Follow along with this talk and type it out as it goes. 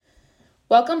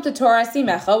Welcome to Torah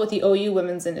Simecha with the OU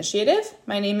Women's Initiative.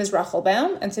 My name is Rachel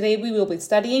Baum, and today we will be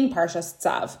studying Parshat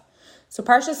Tzav. So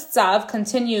Parshat Tzav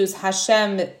continues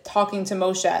Hashem talking to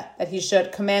Moshe that he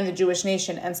should command the Jewish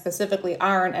nation, and specifically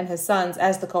Aaron and his sons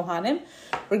as the Kohanim,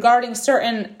 regarding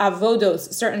certain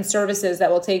avodos, certain services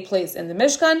that will take place in the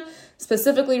Mishkan,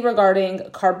 specifically regarding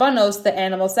karbanos, the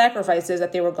animal sacrifices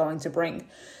that they were going to bring.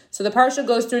 So the parsha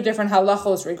goes through different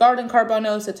halachos regarding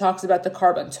karbanos. It talks about the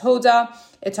karban toda.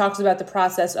 It talks about the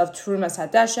process of trumas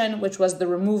hadeshen, which was the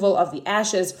removal of the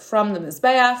ashes from the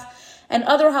mizbeach, and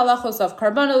other halachos of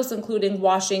karbanos, including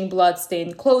washing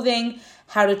blood-stained clothing,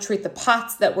 how to treat the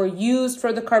pots that were used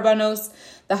for the karbanos,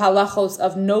 the halachos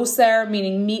of noser,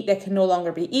 meaning meat that can no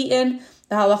longer be eaten,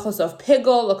 the halachos of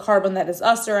pigol, a carbon that is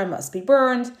usher and must be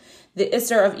burned, the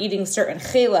isser of eating certain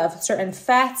chelev, certain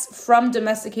fats from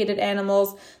domesticated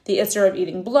animals, the isser of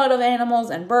eating blood of animals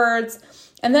and birds.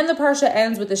 And then the parsha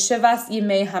ends with the Shivas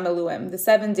Yimei HaMeluim, the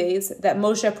 7 days that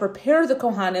Moshe prepared the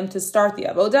Kohanim to start the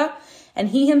avoda, and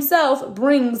he himself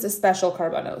brings a special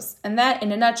karbanos. And that,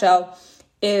 in a nutshell,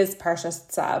 is Parshat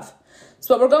Tzav.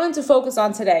 So what we're going to focus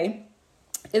on today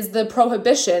is the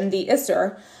prohibition, the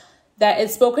isser, that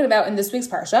is spoken about in this week's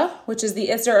parsha, which is the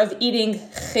isser of eating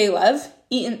chelev,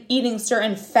 eating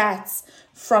certain fats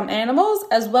from animals,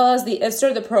 as well as the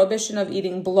isser, the prohibition of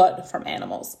eating blood from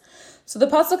animals. So the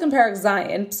pasuk in Perek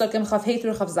Zayin, psukim Chaf Hey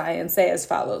through Chaf Zayin, say as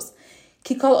follows: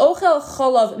 Ki kol ochel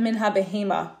cholav min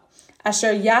habehema,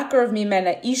 asher yakrav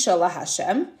mimena isha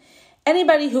laHashem.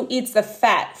 Anybody who eats the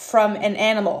fat from an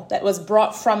animal that was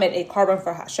brought from it a carbon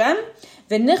for Hashem,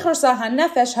 v'nicharsa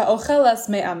hanefesh haochelas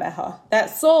me'ameha.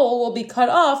 That soul will be cut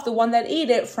off, the one that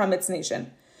ate it, from its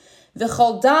nation.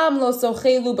 V'chol dam lo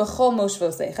sochelu b'chol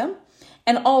moshvosechem.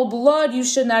 And all blood you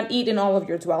should not eat in all of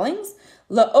your dwellings.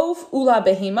 La'of ula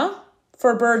behema,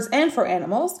 for birds and for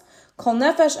animals. Kol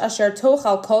nefesh asher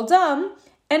tochal kol dam,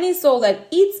 any soul that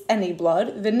eats any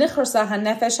blood, v'nicharsa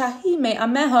hanefesh hahi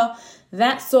me'ameha,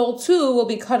 that soul too will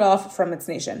be cut off from its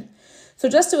nation. So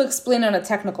just to explain on a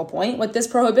technical point, what this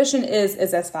prohibition is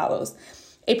as follows.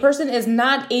 A person is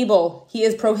not able, he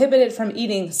is prohibited from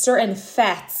eating certain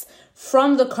fats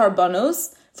from the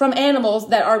karbanos, from animals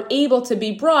that are able to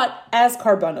be brought as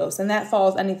karbanos. And that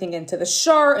falls anything into the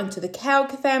shiur, into the cow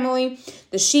family,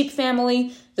 the sheep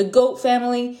family, the goat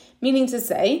family, meaning to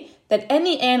say that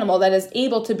any animal that is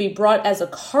able to be brought as a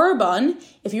karban,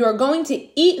 if you are going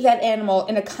to eat that animal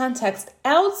in a context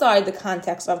outside the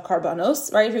context of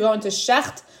karbanos, right? If you're going to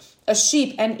shecht a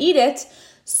sheep and eat it,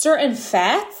 certain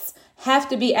fats have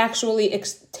to be actually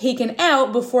taken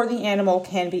out before the animal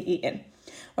can be eaten.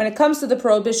 When it comes to the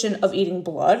prohibition of eating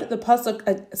blood, the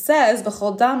pasuk says,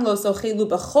 "V'chol dam lo sochelu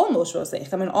b'chol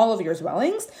moshvosechem," in all of your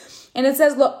dwellings, and it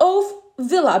says, "La'of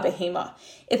vila behema."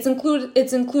 It's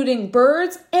including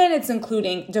birds and it's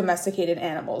including domesticated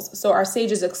animals. So our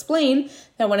sages explain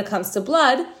that when it comes to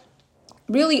blood,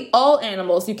 really all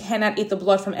animals, you cannot eat the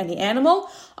blood from any animal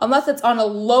unless it's on a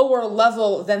lower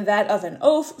level than that of an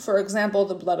oaf. For example,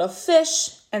 the blood of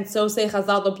fish, and so say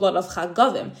Chazal, the blood of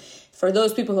chagavim. For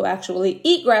those people who actually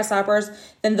eat grasshoppers,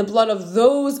 then the blood of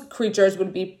those creatures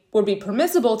would be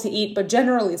permissible to eat. But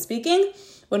generally speaking,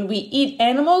 when we eat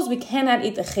animals, we cannot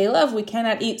eat the chelev, we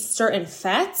cannot eat certain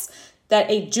fats that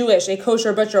a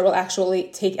kosher butcher will actually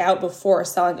take out before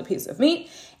selling a piece of meat.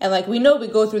 And like we know, we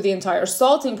go through the entire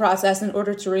salting process in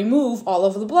order to remove all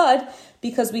of the blood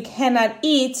because we cannot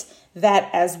eat that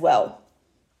as well.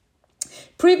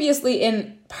 Previously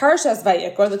in Parshat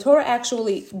Vayikra, the Torah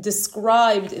actually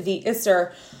described the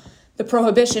isser, the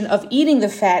prohibition of eating the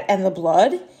fat and the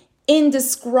blood, in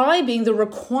describing the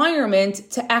requirement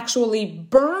to actually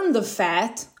burn the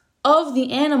fat of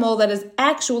the animal that is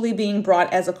actually being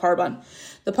brought as a karban.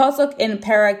 The pasuk in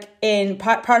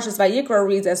Parshat Vayikra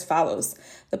reads as follows.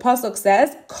 The pasuk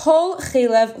says, "Kol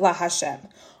chelev laHashem."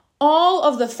 All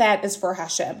of the fat is for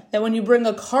Hashem. That when you bring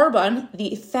a karban,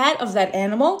 the fat of that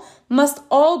animal must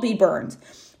all be burned.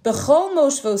 B'chol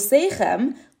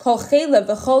moshvosechem, kol chelev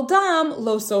v'chol dam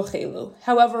lo sochelu.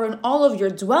 However, in all of your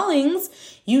dwellings,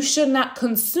 you should not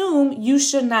consume, you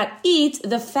should not eat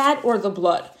the fat or the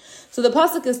blood. So the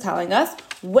pasuk is telling us,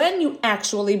 when you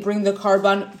actually bring the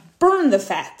karban, burn the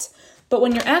fat. But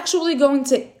when you're actually going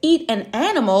to eat an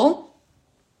animal,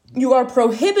 you are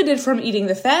prohibited from eating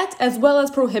the fat as well as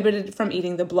prohibited from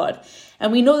eating the blood.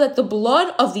 And we know that the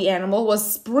blood of the animal was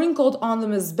sprinkled on the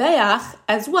mizbeach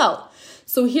as well.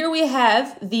 So here we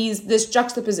have this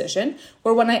juxtaposition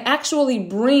where when I actually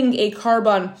bring a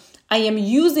karban, I am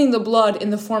using the blood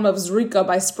in the form of zrika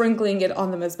by sprinkling it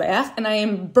on the mizbeach, and I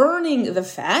am burning the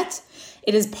fat.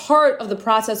 It is part of the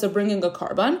process of bringing a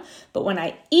korban. But when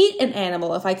I eat an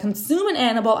animal, if I consume an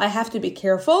animal, I have to be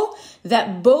careful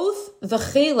that both the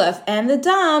chelev and the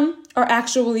dam are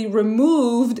actually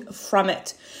removed from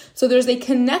it. So there's a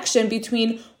connection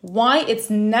between why it's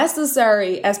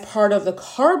necessary as part of the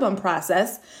korban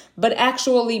process, but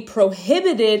actually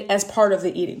prohibited as part of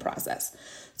the eating process.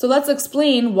 So let's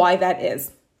explain why that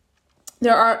is.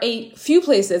 There are a few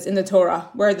places in the Torah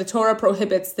where the Torah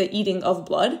prohibits the eating of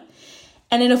blood.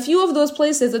 And in a few of those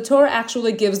places, the Torah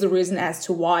actually gives the reason as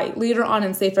to why. Later on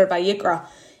in Sefer Vayikra,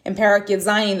 in Parak Yud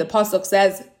Zayin, the pasuk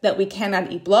says that we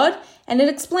cannot eat blood, and it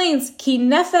explains ki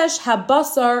nefesh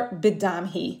habasar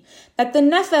bidamhi, that the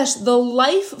nefesh, the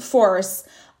life force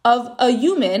of a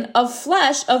human, of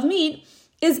flesh, of meat,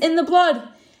 is in the blood.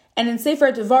 And in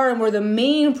Sefer Devarim, where the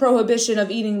main prohibition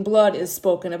of eating blood is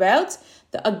spoken about,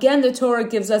 again the Torah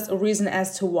gives us a reason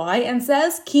as to why and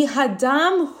says ki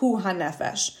hadam hu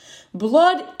hanefesh.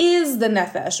 Blood is the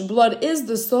nefesh. Blood is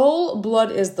the soul.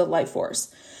 Blood is the life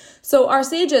force. So our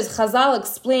sages, Chazal,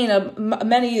 explain,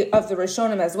 many of the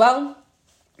Rishonim as well,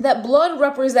 that blood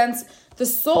represents the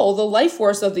soul, the life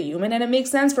force of the human, and it makes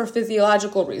sense for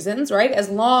physiological reasons, right? As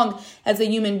long as a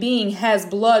human being has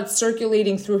blood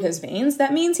circulating through his veins,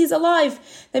 that means he's alive.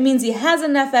 That means he has a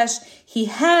nefesh, he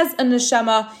has a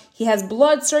neshama, he has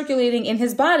blood circulating in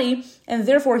his body, and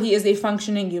therefore he is a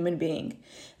functioning human being.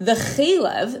 The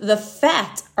chelev, the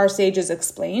fat, our sages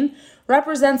explain,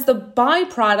 represents the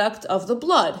byproduct of the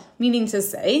blood, meaning to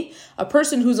say, a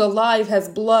person who's alive has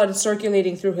blood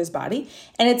circulating through his body,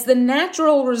 and it's the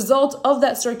natural result of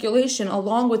that circulation,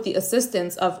 along with the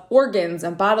assistance of organs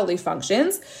and bodily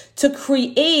functions, to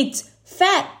create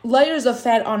fat, layers of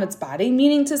fat on its body,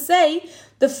 meaning to say,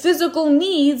 the physical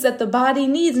needs that the body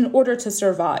needs in order to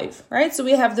survive, right? So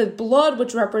we have the blood,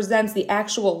 which represents the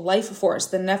actual life force,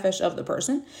 the nefesh of the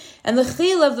person, and the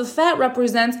chelev, the fat,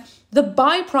 represents the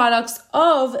byproducts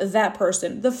of that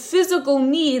person, the physical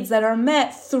needs that are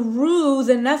met through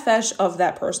the nefesh of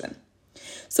that person.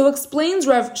 So explains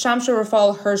Rav Shamsha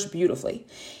Rafal Hirsch beautifully.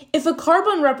 If a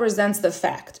korban represents the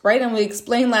fact, right, and we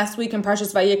explained last week in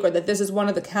Parshat Vayikra that this is one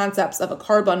of the concepts of a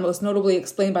korban, most notably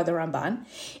explained by the Ramban,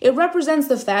 it represents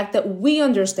the fact that we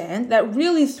understand that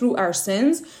really through our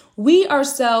sins, we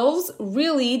ourselves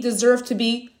really deserve to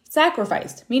be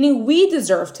sacrificed, meaning we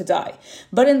deserve to die.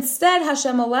 But instead,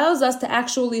 Hashem allows us to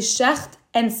actually shecht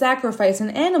and sacrifice an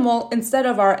animal instead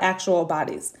of our actual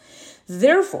bodies.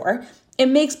 Therefore, it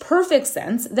makes perfect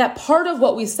sense that part of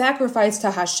what we sacrifice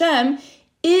to Hashem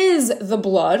is the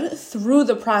blood through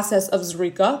the process of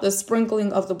zrika, the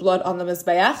sprinkling of the blood on the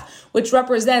mizbeach, which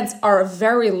represents our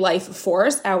very life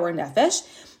force, our nefesh,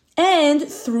 and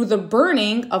through the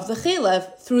burning of the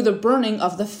chelev, through the burning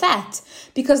of the fat,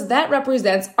 because that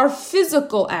represents our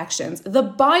physical actions, the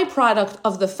byproduct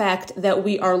of the fact that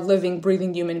we are living,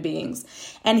 breathing human beings.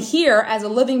 And here, as a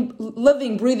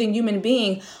living, breathing human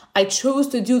being, I chose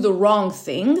to do the wrong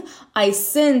thing. I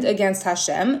sinned against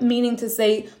Hashem, meaning to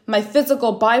say my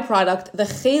physical byproduct, the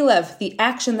chelev, the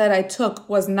action that I took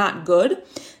was not good.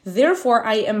 Therefore,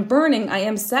 I am burning, I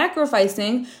am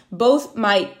sacrificing both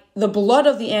the blood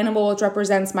of the animal, which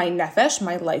represents my nefesh,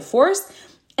 my life force,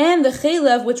 and the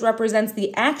chelev, which represents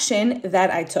the action that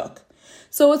I took.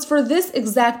 So it's for this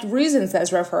exact reason,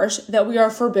 says Rav Hirsch, that we are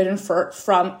forbidden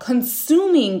from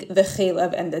consuming the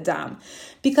chelev and the dam.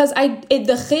 Because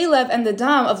the chelev and the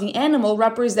dam of the animal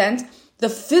represent the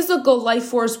physical life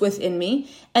force within me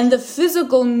and the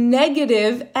physical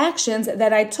negative actions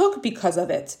that I took because of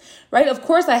it, right? Of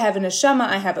course, I have a neshama,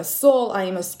 I have a soul, I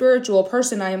am a spiritual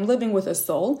person, I am living with a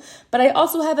soul, but I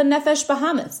also have a nefesh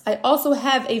bahamas. I also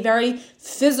have a very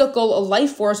physical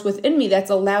life force within me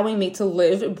that's allowing me to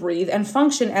live, breathe, and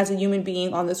function as a human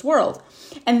being on this world.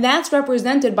 And that's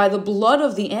represented by the blood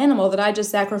of the animal that I just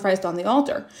sacrificed on the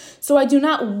altar. So I do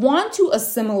not want to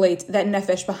assimilate that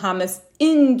nefesh bahamas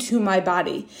into my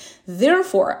body.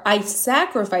 Therefore, I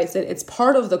sacrifice it. It's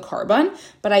part of the korban,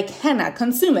 but I cannot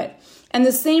consume it. And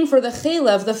the same for the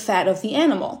chelev, the fat of the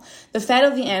animal. The fat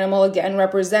of the animal, again,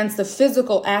 represents the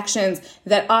physical actions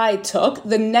that I took,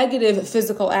 the negative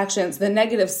physical actions, the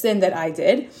negative sin that I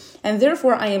did. And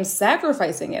therefore, I am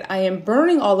sacrificing it. I am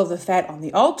burning all of the fat on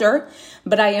the altar,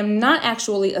 but I am not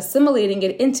actually assimilating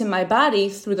it into my body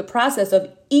through the process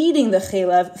of eating the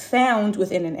chelev found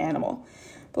within an animal.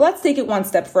 But let's take it one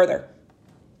step further.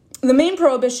 The main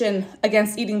prohibition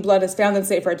against eating blood is found in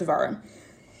Sefer Devarim.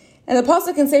 And the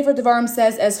pasuk in Sefer Devarim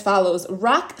says as follows,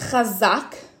 Rak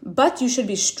chazak, but you should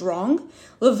be strong,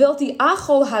 levilti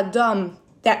achol hadam,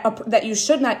 that you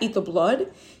should not eat the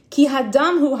blood, ki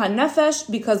hadam hu hanefesh,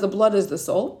 because the blood is the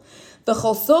soul,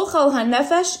 V'chol sochal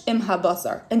hanefesh im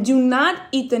habasar. And do not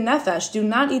eat the nefesh, do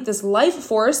not eat this life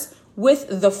force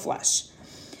with the flesh.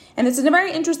 And it's a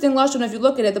very interesting lashon. If you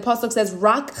look at it, the pasuk says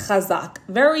rak chazak.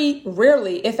 Very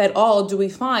rarely, if at all, do we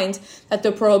find that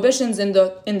the prohibitions in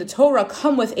the Torah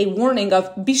come with a warning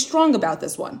of be strong about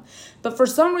this one. But for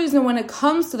some reason, when it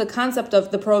comes to the concept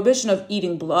of the prohibition of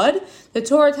eating blood, the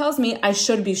Torah tells me I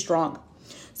should be strong.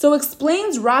 So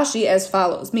explains Rashi as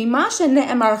follows: Mimasha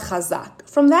ne'emar chazak,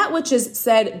 from that which is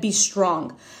said, be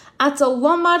strong.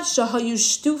 Atalomad shahayu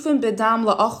shtufim bedam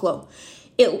la'achlo.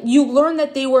 You learn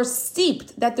that they were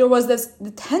steeped, that there was this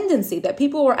tendency that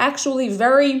people were actually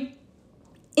very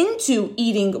into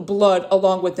eating blood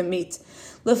along with the meat.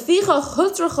 Leficha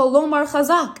chutzracha lomar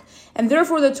chazak, and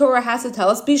therefore the Torah has to tell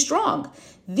us, be strong.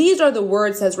 These are the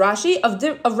words, says Rashi,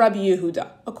 of Rabbi Yehuda.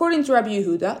 According to Rabbi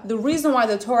Yehuda, the reason why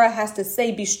the Torah has to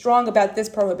say be strong about this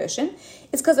prohibition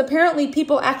is because apparently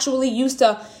people actually used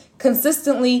to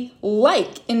consistently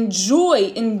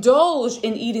enjoy, indulge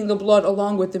in eating the blood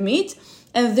along with the meat,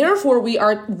 and therefore we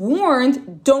are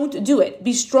warned, don't do it.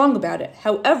 Be strong about it.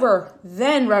 However,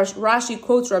 then Rashi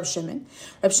quotes Rab Shimon.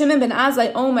 Rab Shimon ben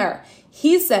Azai Omer,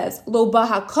 he says, Lo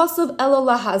baha kosav ela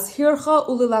lahazhircha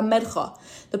ulilamedcha.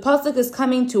 The pasuk is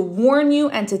coming to warn you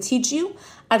and to teach you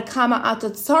ad kama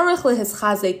ata tzarich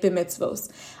lehischazek b'mitzvos.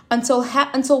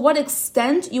 Until what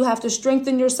extent you have to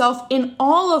strengthen yourself in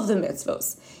all of the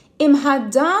mitzvos. Im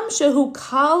hadam shehu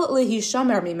kal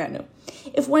lehishamer mimenu.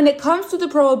 If when it comes to the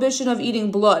prohibition of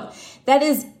eating blood, that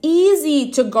is easy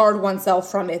to guard oneself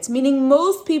from it, meaning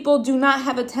most people do not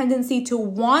have a tendency to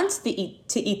want to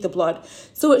eat the blood.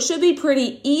 So it should be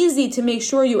pretty easy to make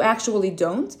sure you actually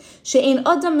don't. She'ein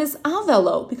adam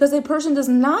mis'avelo, because a person does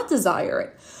not desire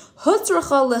it.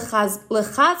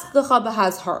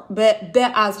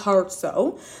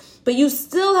 But you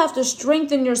still have to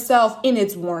strengthen yourself in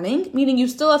its warning, meaning you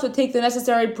still have to take the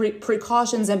necessary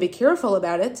precautions and be careful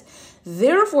about it.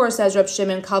 Therefore, says Rab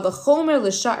Shimon, kal v'chomer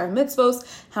l'sha'ar mitzvos,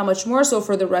 how much more so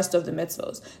for the rest of the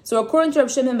mitzvos. So according to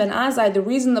Rab Shimon ben Azai, the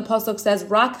reason the pasuk says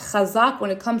rak chazak when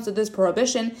it comes to this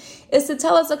prohibition is to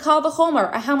tell us a kal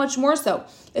v'chomer, how much more so.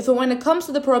 When it comes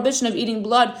to the prohibition of eating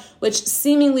blood, which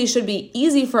seemingly should be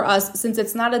easy for us since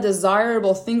it's not a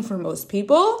desirable thing for most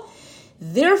people,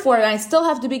 therefore, I still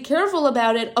have to be careful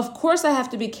about it. Of course, I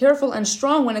have to be careful and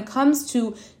strong when it comes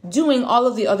to doing all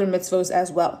of the other mitzvos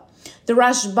as well. The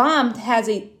Rashbam has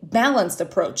a balanced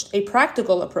approach, a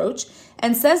practical approach,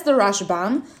 and says the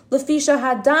Rashbam, Lefisha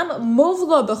hadam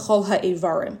movla b'chol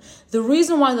ha'evarim. The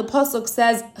reason why the pasuk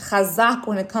says chazak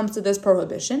when it comes to this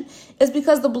prohibition is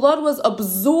because the blood was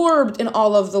absorbed in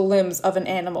all of the limbs of an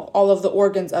animal, all of the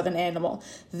organs of an animal.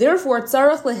 Therefore,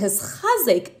 tzarech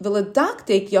lehischazek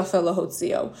v'ledaktek yafe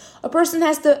lahotzio. A person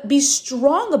has to be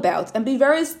strong about and be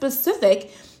very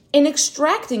specific in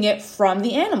extracting it from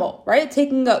the animal, right?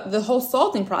 Taking the whole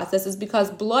salting process is because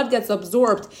blood gets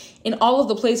absorbed in all of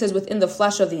the places within the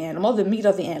flesh of the animal, the meat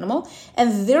of the animal,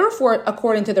 and therefore,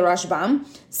 according to the Rashbam,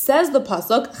 says the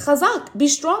pasuk, chazak, be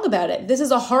strong about it. This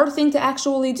is a hard thing to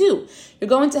actually do. You're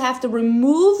going to have to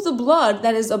remove the blood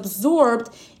that is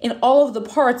absorbed in all of the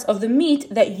parts of the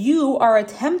meat that you are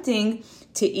attempting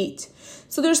to eat.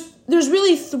 So there's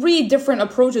really three different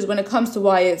approaches when it comes to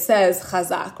why it says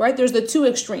chazak, right? There's the two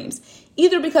extremes.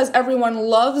 Either because everyone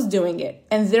loves doing it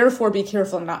and therefore be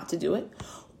careful not to do it,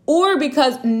 or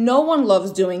because no one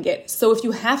loves doing it. So if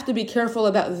you have to be careful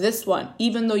about this one,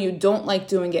 even though you don't like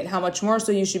doing it, how much more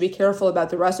so you should be careful about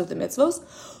the rest of the mitzvos,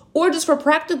 or just for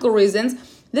practical reasons,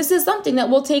 this is something that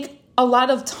will take a lot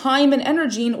of time and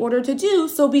energy in order to do,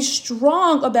 so be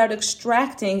strong about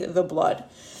extracting the blood.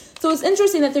 So it's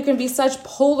interesting that there can be such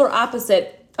polar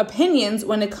opposite opinions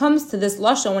when it comes to this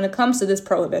lashon, when it comes to this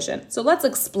prohibition. So let's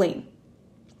explain.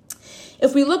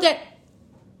 If we look at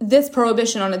this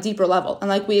prohibition on a deeper level, and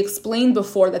like we explained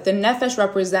before, that the nefesh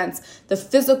represents the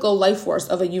physical life force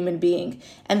of a human being,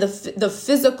 and the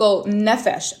physical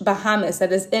nefesh, bahamis,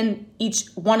 that is in each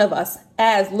one of us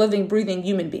as living, breathing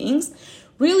human beings,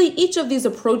 really each of these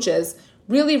approaches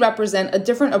really represent a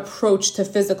different approach to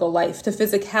physical life, to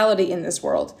physicality in this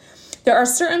world. There are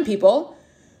certain people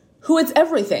who it's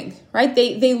everything, right?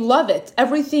 They love it.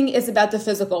 Everything is about the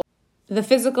physical. The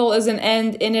physical is an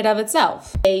end in and of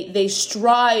itself. They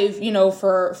strive,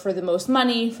 for the most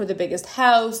money, for the biggest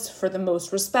house, for the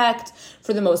most respect,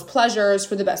 for the most pleasures,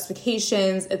 for the best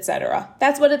vacations, etc.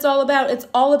 That's what it's all about. It's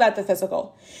all about the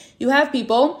physical. You have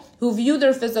people who view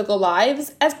their physical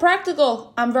lives as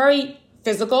practical. I'm very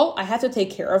physical. I have to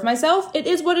take care of myself. It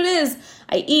is what it is.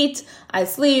 I eat, I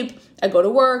sleep, I go to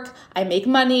work, I make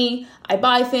money, I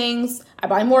buy things, I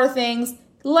buy more things.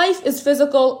 Life is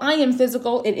physical. I am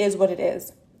physical. It is what it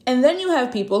is. And then you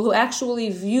have people who actually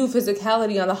view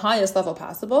physicality on the highest level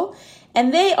possible.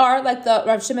 And they are, like the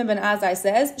Rav Shimon ben Azai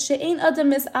says, she'ein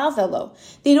adam mis'avelo.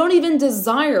 They don't even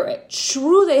desire it.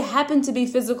 True, they happen to be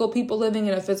physical people living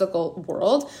in a physical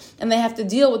world, and they have to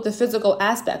deal with the physical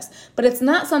aspects. But it's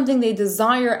not something they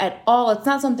desire at all. It's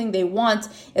not something they want.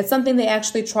 It's something they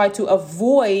actually try to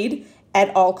avoid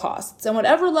at all costs. And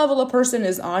whatever level a person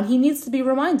is on, he needs to be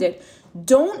reminded,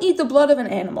 don't eat the blood of an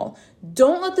animal.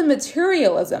 Don't let the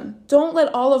materialism, don't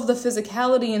let all of the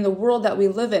physicality in the world that we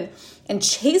live in and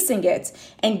chasing it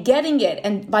and getting it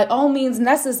and by all means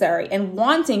necessary and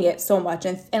wanting it so much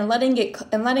and letting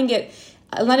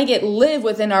it live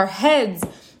within our heads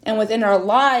and within our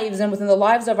lives and within the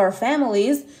lives of our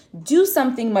families. Do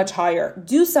something much higher.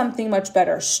 Do something much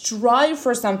better. Strive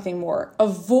for something more.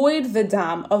 Avoid the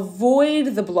dam.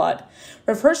 Avoid the blood.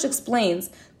 Rav Hirsch explains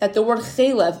that the word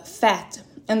chelev, fat,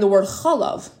 and the word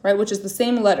chalav, right, which is the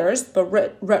same letters but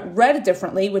read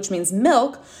differently, which means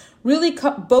milk, really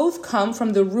both come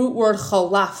from the root word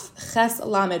chalaf, ches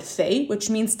lamed fei, which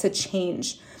means to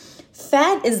change.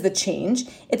 Fat is the change.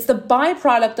 It's the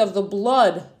byproduct of the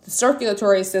blood, the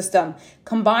circulatory system,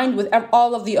 combined with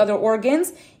all of the other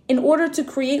organs in order to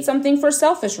create something for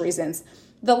selfish reasons.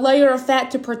 The layer of fat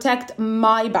to protect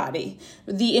my body,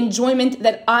 the enjoyment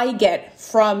that I get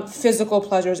from physical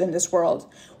pleasures in this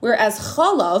world. Whereas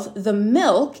chalav, the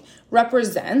milk,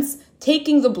 represents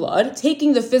taking the blood,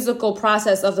 taking the physical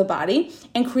process of the body,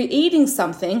 and creating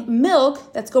something,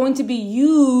 milk, that's going to be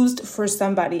used for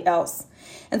somebody else.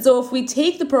 And so if we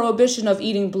take the prohibition of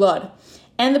eating blood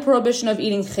and the prohibition of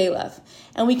eating chelev,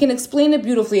 and we can explain it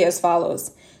beautifully as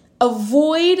follows.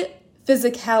 Avoid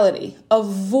physicality.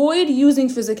 Avoid using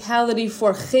physicality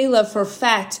for chelev, for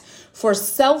fat, for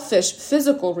selfish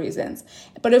physical reasons.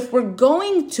 But if we're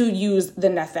going to use the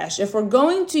nefesh, if we're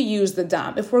going to use the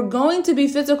dam, if we're going to be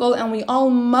physical, and we all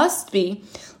must be,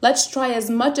 let's try as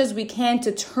much as we can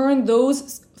to turn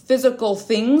those physical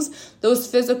things, those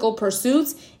physical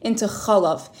pursuits into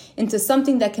chalav, into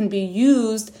something that can be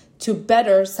used to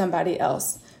better somebody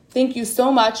else. Thank you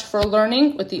so much for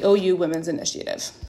learning with the OU Women's Initiative.